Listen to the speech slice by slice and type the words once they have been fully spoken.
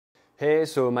Hey,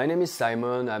 so my name is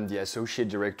Simon. I'm the Associate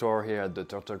Director here at the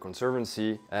Turtle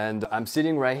Conservancy, and I'm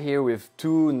sitting right here with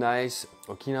two nice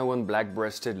Okinawan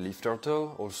black-breasted leaf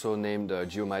turtle, also named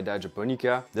Geomyda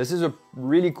japonica. This is a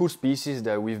really cool species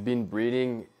that we've been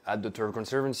breeding at the Turtle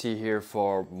Conservancy here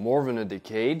for more than a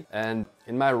decade. And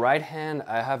in my right hand,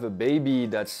 I have a baby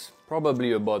that's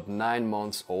probably about 9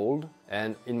 months old.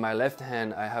 And in my left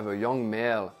hand, I have a young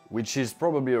male, which is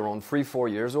probably around 3-4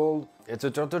 years old. It's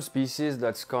a turtle species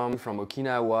that's come from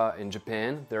Okinawa in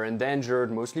Japan. They're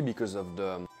endangered mostly because of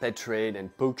the pet trade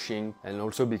and poaching, and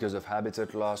also because of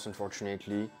habitat loss,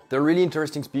 unfortunately. They're really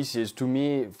interesting species to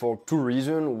me for two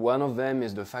reasons. One of them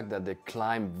is the fact that they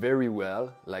climb very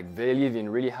well, like they live in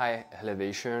really high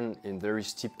elevation, in very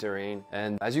steep terrain.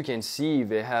 And as you can see,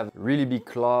 they have really big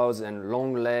claws and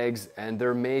long legs, and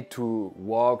they're made to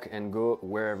walk and go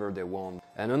wherever they want.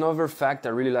 And another fact I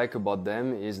really like about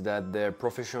them is that they're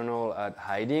professional at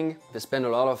hiding. They spend a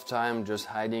lot of time just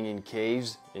hiding in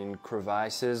caves, in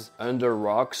crevices, under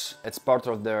rocks. It's part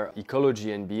of their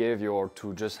ecology and behavior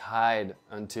to just hide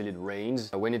until it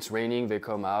rains. When it's raining, they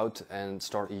come out and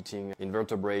start eating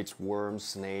invertebrates, worms,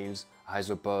 snails,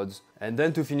 isopods. And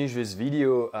then to finish this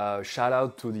video, shout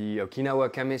out to the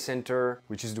Okinawa Kame Center,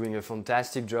 which is doing a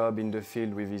fantastic job in the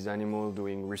field with these animals,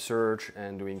 doing research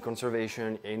and doing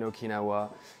conservation in Okinawa.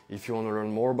 If you want to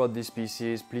learn more about these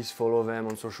species, please follow them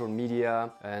on social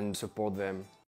media and support them.